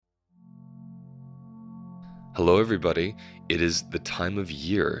Hello, everybody. It is the time of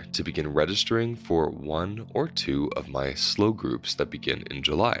year to begin registering for one or two of my slow groups that begin in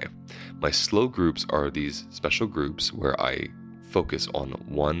July. My slow groups are these special groups where I focus on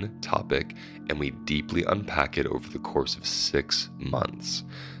one topic and we deeply unpack it over the course of 6 months.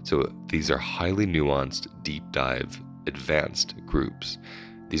 So these are highly nuanced, deep dive, advanced groups.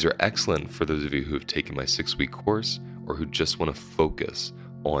 These are excellent for those of you who have taken my 6-week course or who just want to focus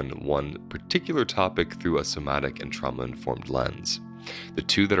on one particular topic through a somatic and trauma-informed lens. The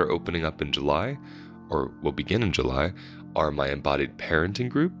two that are opening up in July, or will begin in July, are my embodied parenting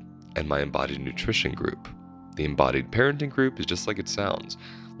group and my embodied nutrition group. The embodied parenting group is just like it sounds,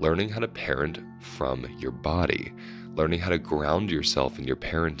 learning how to parent from your body, learning how to ground yourself in your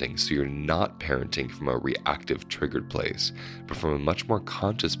parenting so you're not parenting from a reactive, triggered place, but from a much more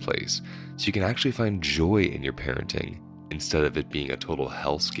conscious place, so you can actually find joy in your parenting instead of it being a total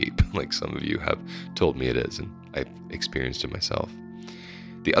hellscape like some of you have told me it is, and I've experienced it myself.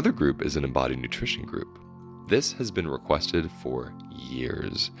 The other group is an embodied nutrition group. This has been requested for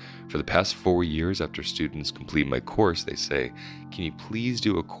years. For the past 4 years after students complete my course, they say, can you please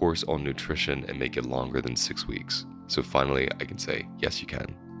do a course on nutrition and make it longer than 6 weeks? So finally I can say, yes, you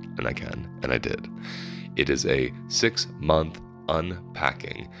can, and I can, and I did. It is a 6-month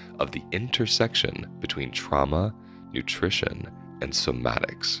unpacking of the intersection between trauma, nutrition, and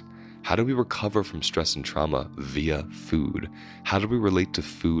somatics. How do we recover from stress and trauma via food? How do we relate to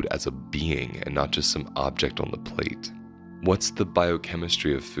food as a being and not just some object on the plate? What's the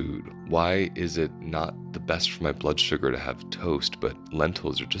biochemistry of food? Why is it not the best for my blood sugar to have toast, but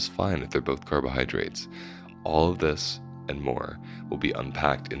lentils are just fine if they're both carbohydrates? All of this and more will be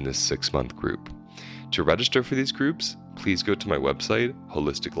unpacked in this 6-month group. To register for these groups, please go to my website,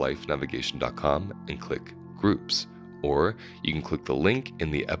 holisticlifenavigation.com, and click Groups. Or you can click the link in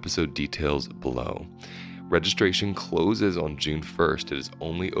the episode details below. Registration closes on June 1st. It is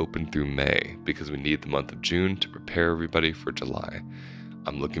only open through May because we need the month of June to prepare everybody for July.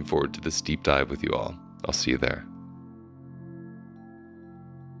 I'm looking forward to this deep dive with you all. I'll see you there.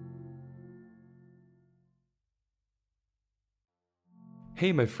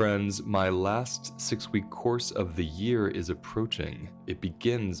 Hey, my friends, my last 6-week course of the year is approaching. It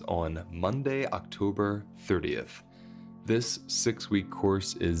begins on Monday, October 30th. This 6-week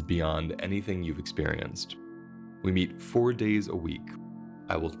course is beyond anything you've experienced. We meet 4 days a week.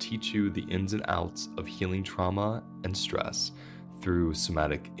 I will teach you the ins and outs of healing trauma and stress through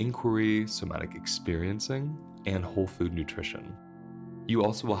somatic inquiry, somatic experiencing, and whole food nutrition. You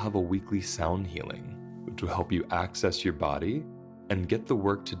also will have a weekly sound healing, which will help you access your body and get the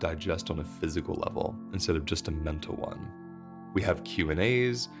work to digest on a physical level instead of just a mental one. We have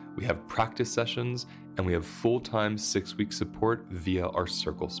Q&As, we have practice sessions, and we have full-time 6-week support via our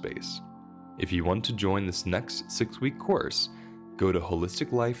circle space. If you want to join this next 6-week course, go to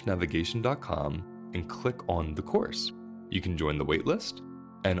holisticlifenavigation.com and click on the course. You can join the waitlist,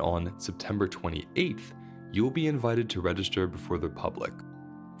 and on September 28th, you'll be invited to register before the public.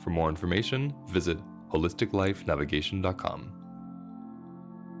 For more information, visit holisticlifenavigation.com.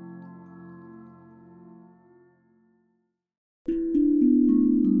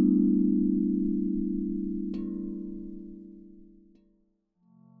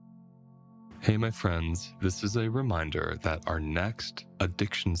 Hey, my friends, this is a reminder that our next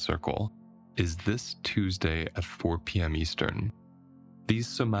Addiction Circle is this Tuesday at 4 p.m. Eastern. These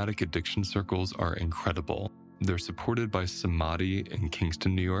somatic addiction circles are incredible. They're supported by Samadhi in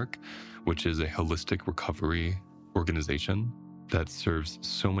Kingston, New York, which is a holistic recovery organization that serves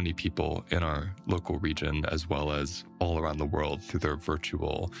so many people in our local region as well as all around the world through their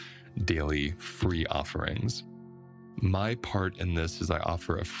virtual daily free offerings. My part in this is I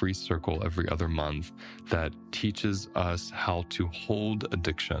offer a free circle every other month that teaches us how to hold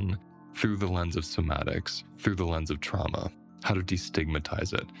addiction through the lens of somatics, through the lens of trauma, how to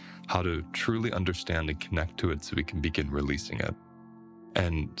destigmatize it, how to truly understand and connect to it so we can begin releasing it.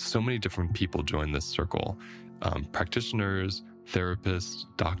 And so many different people join this circle, practitioners, therapists,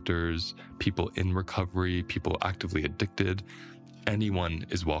 doctors, people in recovery, people actively addicted. Anyone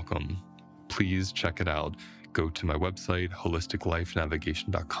is welcome. Please check it out. Go to my website,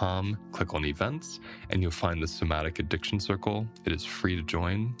 holisticlifenavigation.com, click on events, and you'll find the Somatic Addiction Circle. It is free to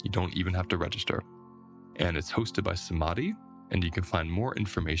join. You don't even have to register. And it's hosted by Samadhi, and you can find more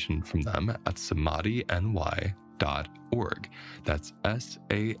information from them at samadhiny.org. That's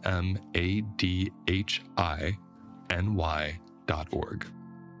SAMADHINY.org.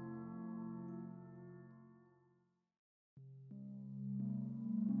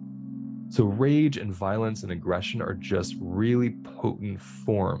 So rage and violence and aggression are just really potent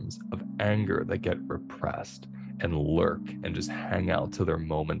forms of anger that get repressed and lurk and just hang out till their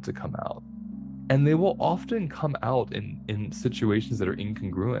moment to come out. And they will often come out in situations that are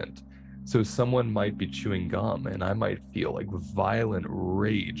incongruent. So someone might be chewing gum and I might feel like violent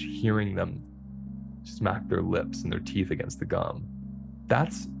rage hearing them smack their lips and their teeth against the gum.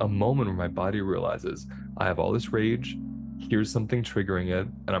 That's a moment where my body realizes I have all this rage, here's something triggering it,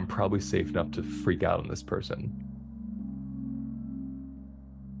 and I'm probably safe enough to freak out on this person.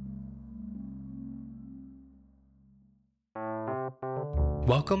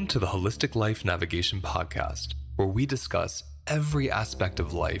 Welcome to the Holistic Life Navigation Podcast, where we discuss every aspect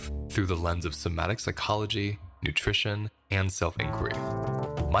of life through the lens of somatic psychology, nutrition, and self-inquiry.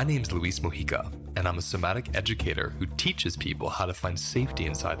 My name's Luis Mojica, and I'm a somatic educator who teaches people how to find safety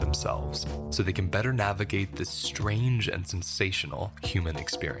inside themselves so they can better navigate this strange and sensational human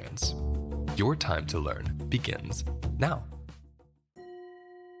experience. Your time to learn begins now.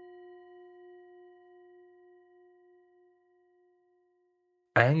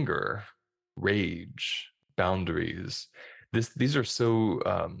 Anger, rage, boundaries. These are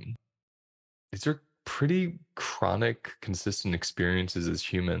these are pretty chronic, consistent experiences as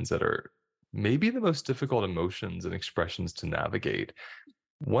humans that are maybe the most difficult emotions and expressions to navigate.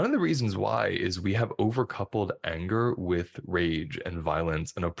 One of the reasons why is we have overcoupled anger with rage and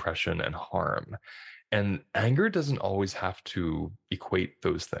violence and oppression and harm. And anger doesn't always have to equate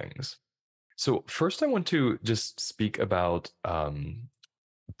those things. So, first, I want to just speak about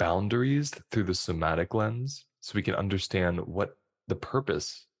boundaries through the somatic lens so we can understand what the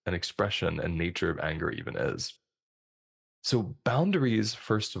purpose and expression and nature of anger even is. So, boundaries,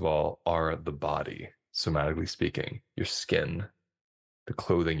 first of all, are the body, somatically speaking, your skin, the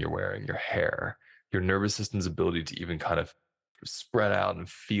clothing you're wearing, your hair, your nervous system's ability to even kind of spread out and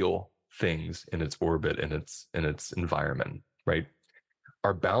feel things in its orbit, in its environment, right?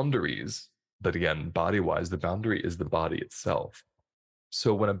 Our boundaries, but again, body-wise, the boundary is the body itself.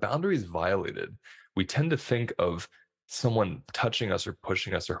 So when a boundary is violated, we tend to think of someone touching us or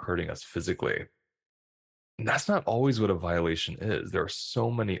pushing us or hurting us physically. And that's not always what a violation is. There are so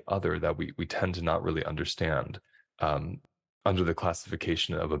many other that we tend to not really understand um, under the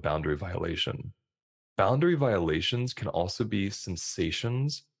classification of a boundary violation. Boundary violations can also be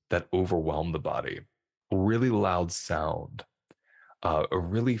sensations that overwhelm the body. Really loud sound, a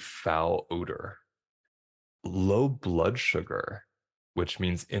really foul odor, low blood sugar, which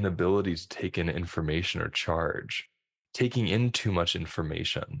means inability to take in information or charge, taking in too much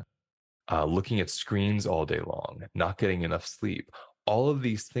information, looking at screens all day long, not getting enough sleep. All of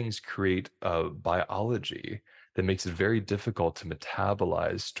these things create a biology that makes it very difficult to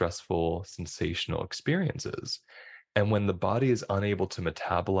metabolize stressful, sensational experiences. And when the body is unable to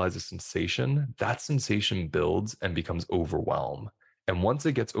metabolize a sensation, that sensation builds and becomes overwhelmed. And once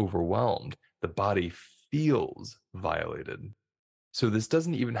it gets overwhelmed, the body feels violated. So this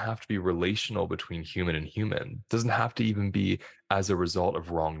doesn't even have to be relational between human and human. It doesn't have to even be as a result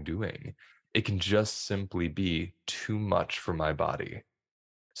of wrongdoing. It can just simply be too much for my body.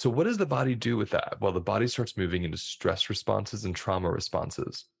 So what does the body do with that? Well, the body starts moving into stress responses and trauma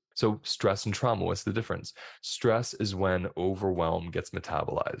responses. So stress and trauma, what's the difference? Stress is when overwhelm gets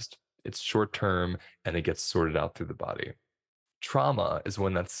metabolized. It's short term and it gets sorted out through the body. Trauma is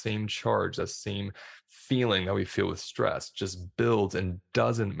when that same charge, that same feeling that we feel with stress just builds and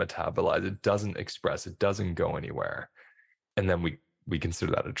doesn't metabolize, it doesn't express, it doesn't go anywhere. And then we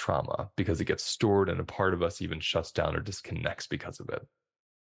consider that a trauma because it gets stored and a part of us even shuts down or disconnects because of it.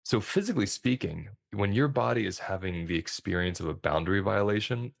 So physically speaking, when your body is having the experience of a boundary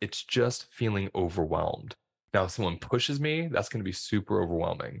violation, it's just feeling overwhelmed. Now, if someone pushes me, that's going to be super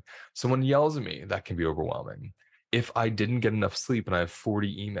overwhelming. Someone yells at me, that can be overwhelming. If I didn't get enough sleep and I have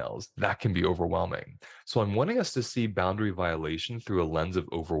 40 emails, that can be overwhelming. So I'm wanting us to see boundary violation through a lens of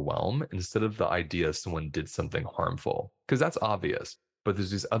overwhelm instead of the idea someone did something harmful, because that's obvious, but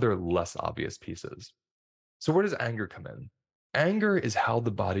there's these other less obvious pieces. So where does anger come in? Anger is how the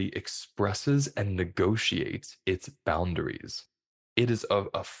body expresses and negotiates its boundaries. It is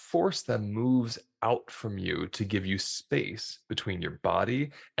a force that moves out from you to give you space between your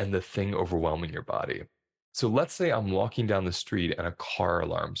body and the thing overwhelming your body. So let's say I'm walking down the street and a car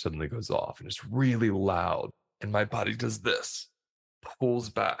alarm suddenly goes off and it's really loud, and my body does this, pulls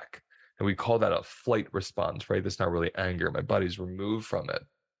back. And we call that a flight response, right? That's not really anger. My body's removed from it.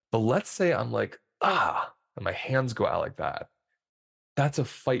 But let's say I'm like, and my hands go out like that. That's a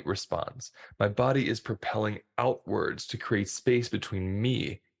fight response. My body is propelling outwards to create space between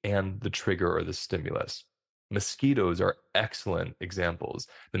me and the trigger or the stimulus. Mosquitoes are excellent examples.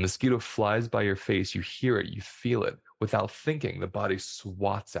 The mosquito flies by your face, you hear it, you feel it. Without thinking, the body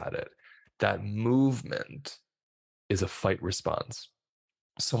swats at it. That movement is a fight response.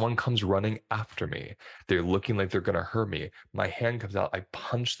 Someone comes running after me. They're looking like they're going to hurt me. My hand comes out, I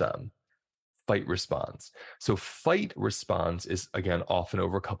punch them. Fight response. So, fight response is again often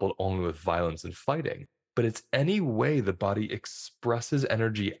overcoupled only with violence and fighting, but it's any way the body expresses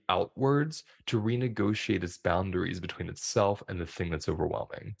energy outwards to renegotiate its boundaries between itself and the thing that's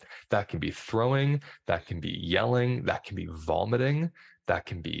overwhelming. That can be throwing, that can be yelling, that can be vomiting, that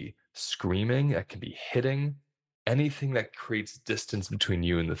can be screaming, that can be hitting, anything that creates distance between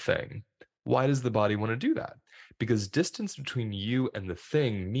you and the thing. Why does the body want to do that? Because distance between you and the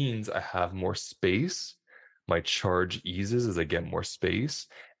thing means I have more space. My charge eases as I get more space,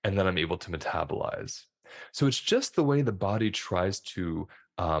 and then I'm able to metabolize. So it's just the way the body tries to,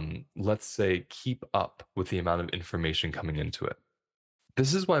 let's say, keep up with the amount of information coming into it.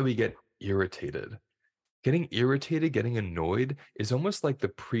 This is why we get irritated. Getting irritated, getting annoyed is almost like the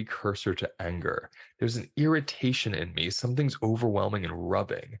precursor to anger. There's an irritation in me, something's overwhelming and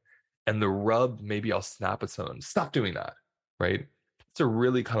rubbing. And the rub, maybe I'll snap at someone, stop doing that, right? It's a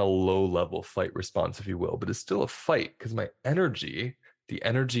really kind of low level fight response, if you will, but it's still a fight because my energy, the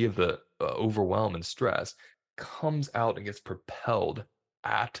energy of the overwhelm and stress, comes out and gets propelled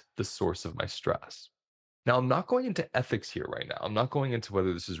at the source of my stress. Now, I'm not going into ethics here right now. I'm not going into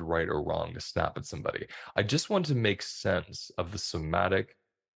whether this is right or wrong to snap at somebody. I just want to make sense of the somatic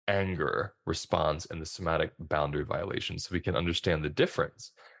anger response and the somatic boundary violation so we can understand the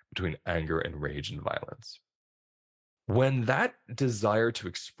difference between anger and rage and violence. When that desire to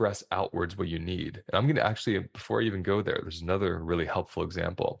express outwards what you need, and I'm going to actually, before I even go there, there's another really helpful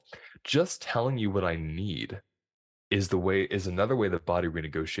example. Just telling you what I need is another way the body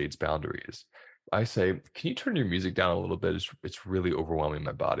renegotiates boundaries. I say, can you turn your music down a little bit? It's really overwhelming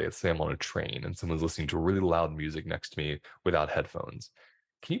my body. Let's say I'm on a train and someone's listening to really loud music next to me without headphones.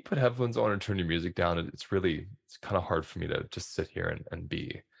 Can you put headphones on and turn your music down? It's kind of hard for me to just sit here and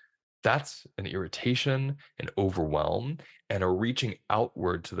be. That's an irritation, an overwhelm, and a reaching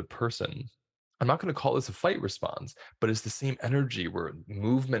outward to the person. I'm not going to call this a fight response, but it's the same energy where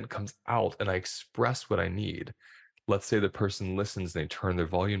movement comes out and I express what I need. Let's say the person listens and they turn their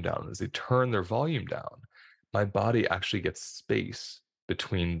volume down. As they turn their volume down, my body actually gets space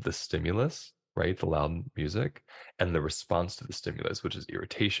between the stimulus, right, the loud music, and the response to the stimulus, which is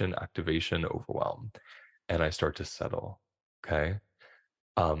irritation, activation, overwhelm. And I start to settle. Okay.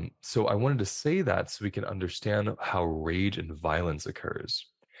 So I wanted to say that so we can understand how rage and violence occurs.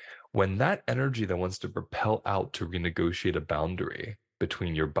 When that energy that wants to propel out to renegotiate a boundary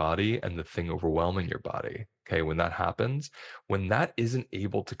between your body and the thing overwhelming your body, okay, when that happens, when that isn't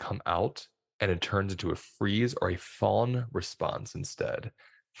able to come out and it turns into a freeze or a fawn response instead,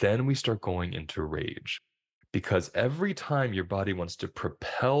 then we start going into rage. Because every time your body wants to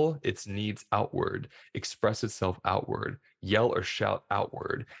propel its needs outward, express itself outward, yell or shout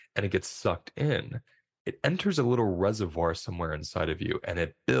outward, and it gets sucked in, it enters a little reservoir somewhere inside of you and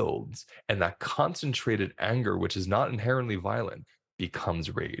it builds. And that concentrated anger, which is not inherently violent,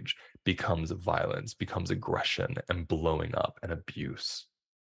 becomes rage, becomes violence, becomes aggression and blowing up and abuse.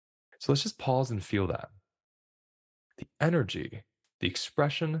 So let's just pause and feel that. The energy, the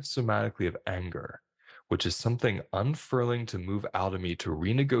expression somatically of anger, which is something unfurling to move out of me to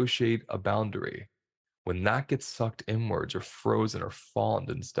renegotiate a boundary, when that gets sucked inwards or frozen or fawned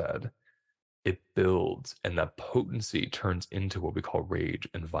instead, it builds and that potency turns into what we call rage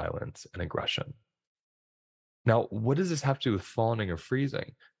and violence and aggression. Now, what does this have to do with fawning or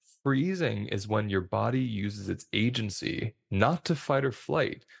freezing? Freezing is when your body uses its agency not to fight or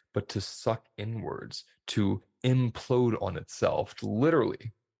flight, but to suck inwards, to implode on itself, to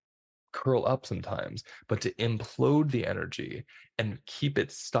literally curl up sometimes, but to implode the energy and keep it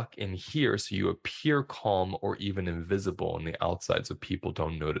stuck in here so you appear calm or even invisible on the outside so people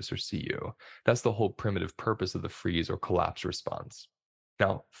don't notice or see you. That's the whole primitive purpose of the freeze or collapse response.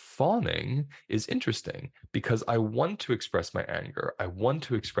 Now, fawning is interesting because I want to express my anger. I want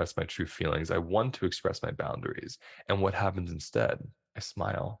to express my true feelings. I want to express my boundaries. And what happens instead? I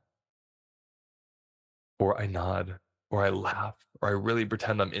smile, or I nod, or I laugh, or I really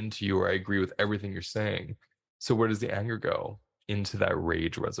pretend I'm into you, or I agree with everything you're saying. So, where does the anger go? Into that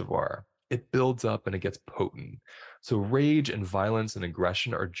rage reservoir. It builds up and it gets potent. So, rage and violence and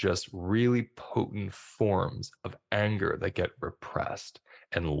aggression are just really potent forms of anger that get repressed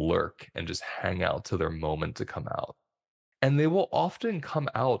and lurk and just hang out till their moment to come out. And they will often come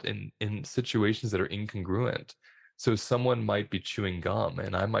out in situations that are incongruent. So someone might be chewing gum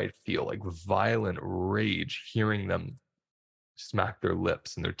and I might feel like violent rage hearing them smack their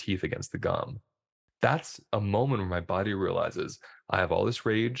lips and their teeth against the gum. That's a moment where my body realizes I have all this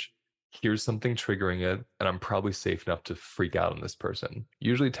rage. Here's something triggering it, and I'm probably safe enough to freak out on this person.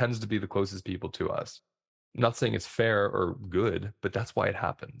 Usually tends to be the closest people to us. I'm not saying it's fair or good, but that's why it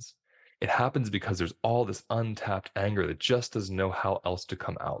happens. It happens because there's all this untapped anger that just doesn't know how else to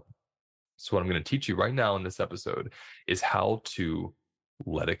come out. So, what I'm going to teach you right now in this episode is how to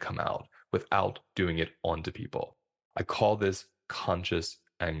let it come out without doing it onto people. I call this conscious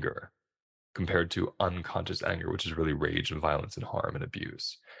anger compared to unconscious anger, which is really rage and violence and harm and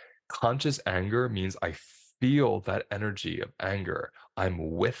abuse. Conscious anger means I feel that energy of anger.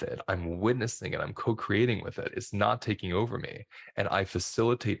 I'm with it. I'm witnessing it. I'm co creating with it. It's not taking over me. And I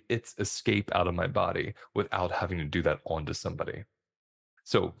facilitate its escape out of my body without having to do that onto somebody.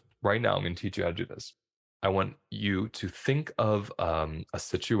 So, right now, I'm going to teach you how to do this. I want you to think of a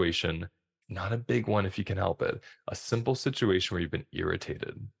situation, not a big one if you can help it, a simple situation where you've been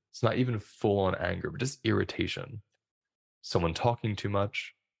irritated. It's not even full on anger, but just irritation. Someone talking too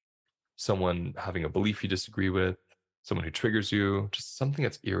much, someone having a belief you disagree with, someone who triggers you, just something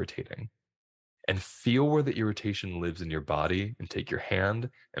that's irritating. And feel where the irritation lives in your body and take your hand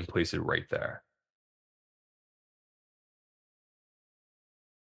and place it right there.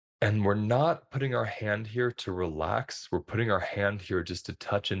 And we're not putting our hand here to relax. We're putting our hand here just to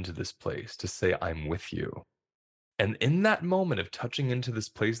touch into this place, to say, I'm with you. And in that moment of touching into this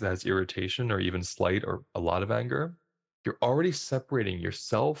place that has irritation or even slight or a lot of anger, you're already separating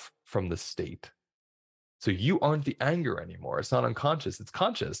yourself from the state. So you aren't the anger anymore. It's not unconscious, it's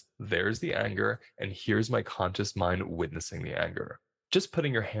conscious. There's the anger, and here's my conscious mind witnessing the anger. Just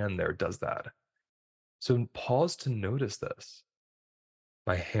putting your hand there does that. So pause to notice this.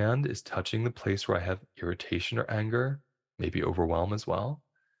 My hand is touching the place where I have irritation or anger, maybe overwhelm as well.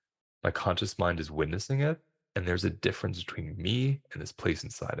 My conscious mind is witnessing it, and there's a difference between me and this place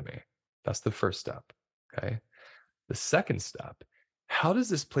inside of me. That's the first step. Okay. The second step, how does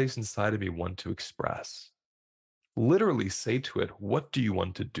this place inside of me want to express? Literally say to it, what do you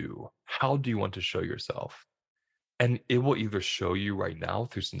want to do? How do you want to show yourself? And it will either show you right now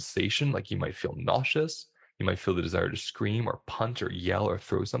through sensation, like you might feel nauseous, you might feel the desire to scream or punch or yell or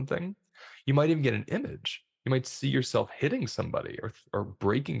throw something. You might even get an image. You might see yourself hitting somebody or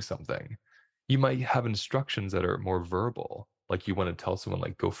breaking something. You might have instructions that are more verbal, like you want to tell someone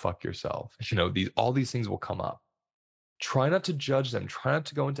like go fuck yourself. All these things will come up. Try not to judge them. Try not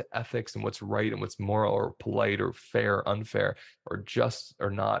to go into ethics and what's right and what's moral or polite or fair, unfair, or just or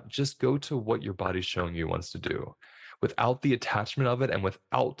not. Just go to what your body's showing you wants to do without the attachment of it and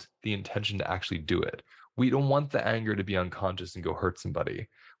without the intention to actually do it. We don't want the anger to be unconscious and go hurt somebody.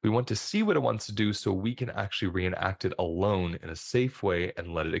 We want to see what it wants to do so we can actually reenact it alone in a safe way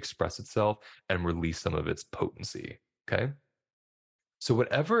and let it express itself and release some of its potency. Okay. So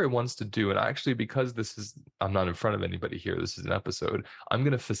whatever it wants to do, and actually because I'm not in front of anybody here, this is an episode, I'm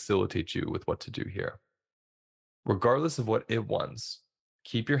going to facilitate you with what to do here. Regardless of what it wants,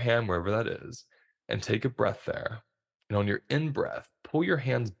 keep your hand wherever that is and take a breath there. And on your in breath, pull your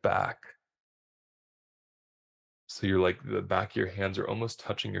hands back. So you're like the back of your hands are almost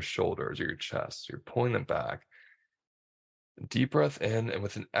touching your shoulders or your chest. You're pulling them back. Deep breath in, and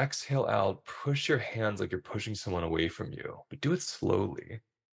with an exhale out, push your hands like you're pushing someone away from you, but do it slowly.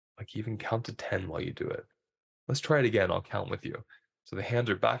 Like even count to 10 while you do it. Let's try it again. I'll count with you. So the hands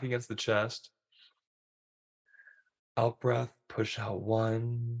are back against the chest. Out breath, push out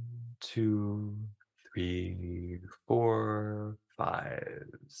 1, 2, 3, 4, 5,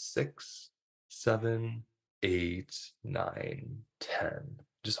 6, 7, 8, 9, 10.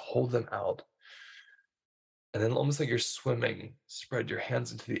 Just hold them out. And then almost like you're swimming, spread your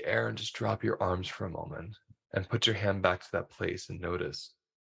hands into the air and just drop your arms for a moment and put your hand back to that place and notice,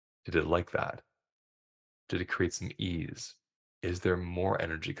 did it like that? Did it create some ease? Is there more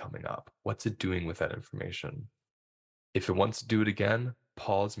energy coming up? What's it doing with that information? If it wants to do it again,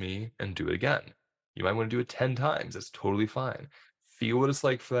 pause me and do it again. You might want to do it 10 times. That's totally fine. Feel what it's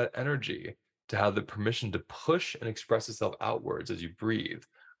like for that energy to have the permission to push and express itself outwards as you breathe,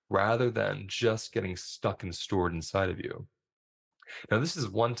 rather than just getting stuck and stored inside of you. Now, this is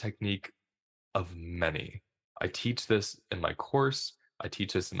one technique of many. I teach this in my course. I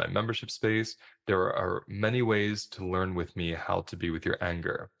teach this in my membership space. There are many ways to learn with me how to be with your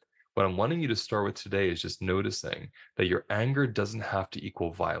anger. What I'm wanting you to start with today is just noticing that your anger doesn't have to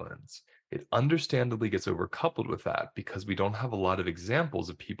equal violence. It understandably gets overcoupled with that because we don't have a lot of examples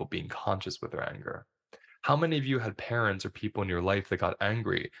of people being conscious with their anger. How many of you had parents or people in your life that got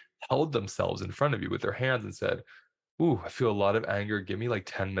angry, held themselves in front of you with their hands and said, ooh, I feel a lot of anger. Give me like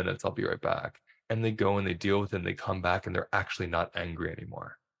 10 minutes. I'll be right back. And they go and they deal with it and they come back and they're actually not angry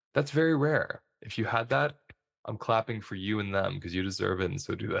anymore. That's very rare. If you had that, I'm clapping for you and them because you deserve it and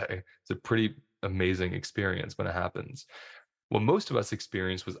so do they. It's a pretty amazing experience when it happens. What most of us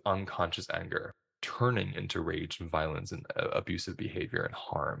experienced was unconscious anger, turning into rage and violence and abusive behavior and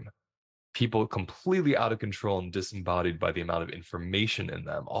harm. People completely out of control and disembodied by the amount of information in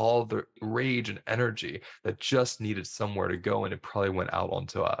them, all the rage and energy that just needed somewhere to go, and it probably went out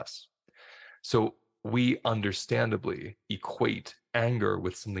onto us. So we understandably equate anger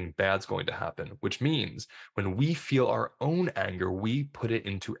with something bad's going to happen, which means when we feel our own anger, we put it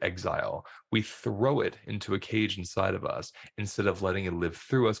into exile. We throw it into a cage inside of us instead of letting it live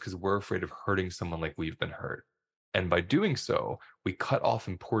through us because we're afraid of hurting someone like we've been hurt. And by doing so, we cut off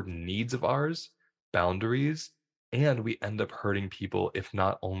important needs of ours, boundaries, and we end up hurting people, if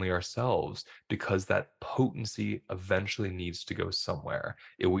not only ourselves, because that potency eventually needs to go somewhere.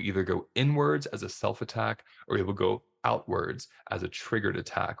 It will either go inwards as a self attack or it will go outwards as a triggered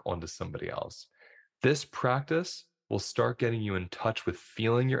attack onto somebody else. This practice will start getting you in touch with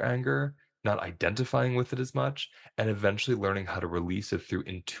feeling your anger, not identifying with it as much, and eventually learning how to release it through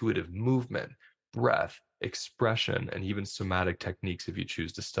intuitive movement, breath, expression, and even somatic techniques if you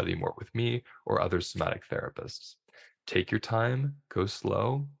choose to study more with me or other somatic therapists. Take your time, go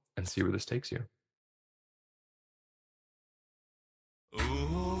slow, and see where this takes you.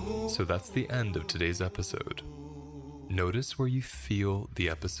 So that's the end of today's episode. Notice where you feel the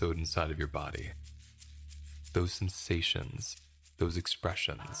episode inside of your body. Those sensations, those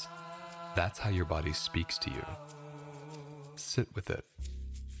expressions. That's how your body speaks to you. Sit with it,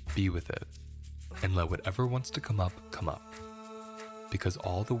 be with it, and let whatever wants to come up, come up. Because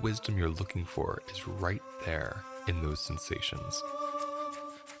all the wisdom you're looking for is right there in those sensations.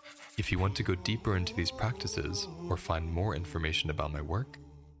 If you want to go deeper into these practices or find more information about my work,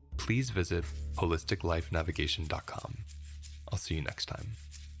 please visit holisticlifenavigation.com. I'll see you next time.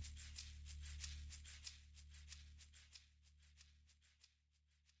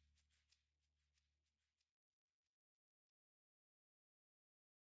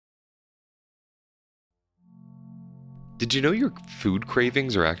 Did you know your food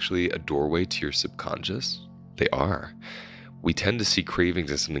cravings are actually a doorway to your subconscious? They are. We tend to see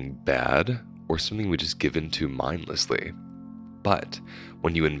cravings as something bad or something we just give into mindlessly. But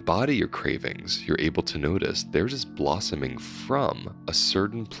when you embody your cravings, you're able to notice they're just blossoming from a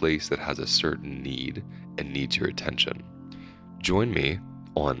certain place that has a certain need and needs your attention. Join me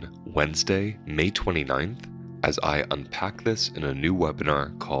on Wednesday, May 29th, as I unpack this in a new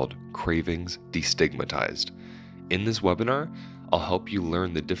webinar called Cravings Destigmatized. In this webinar, I'll help you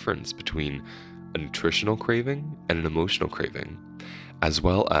learn the difference between a nutritional craving and an emotional craving, as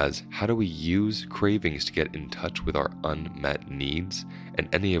well as how do we use cravings to get in touch with our unmet needs and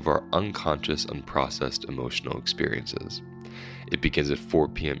any of our unconscious, unprocessed emotional experiences. It begins at 4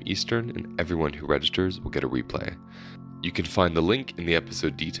 p.m. Eastern, and everyone who registers will get a replay. You can find the link in the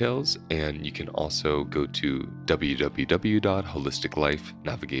episode details, and you can also go to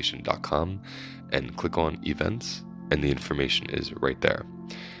www.holisticlifenavigation.com and click on events, and the information is right there.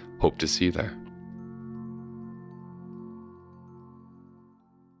 Hope to see you there.